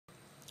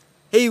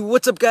Hey,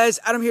 what's up guys?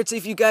 Adam here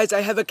today for you guys.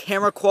 I have a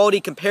camera quality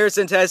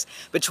comparison test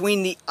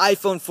between the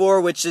iPhone 4,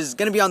 which is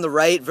going to be on the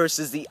right,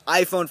 versus the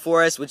iPhone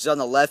 4S, which is on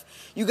the left.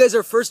 You guys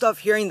are first off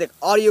hearing the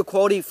audio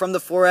quality from the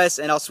 4S,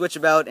 and I'll switch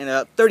about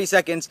in 30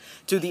 seconds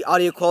to the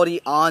audio quality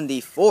on the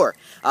 4.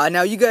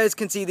 Now you guys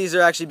can see these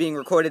are actually being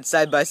recorded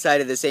side by side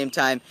at the same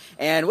time,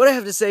 and what I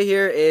have to say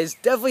here is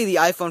definitely the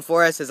iPhone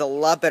 4S has a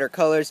lot better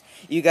colors.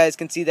 You guys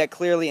can see that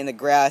clearly in the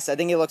grass. I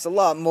think it looks a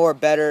lot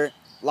better.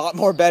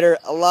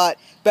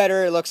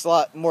 It looks a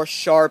lot more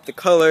sharp. The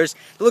colors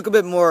look a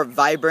bit more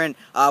vibrant,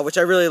 which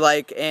I really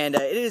like, and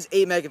it is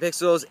 8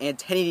 megapixels and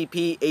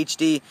 1080p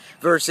HD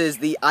versus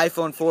the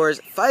iPhone 4's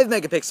 5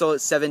 megapixel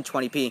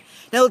 720p.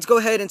 Now let's go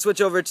ahead and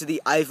switch over to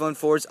the iPhone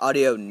 4's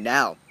audio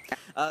now.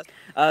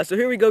 So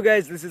here we go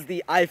guys, this is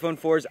the iPhone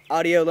 4's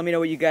audio. Let me know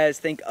what you guys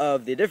think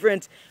of the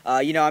difference.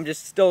 I'm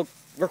just still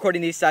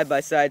recording these side by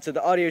side, so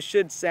the audio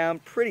should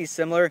sound pretty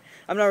similar.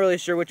 I'm not really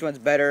sure which one's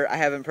better. I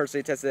haven't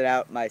personally tested it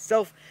out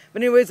myself.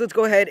 But anyways, let's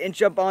go ahead and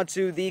jump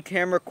onto the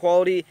camera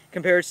quality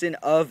comparison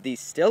of the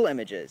still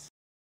images.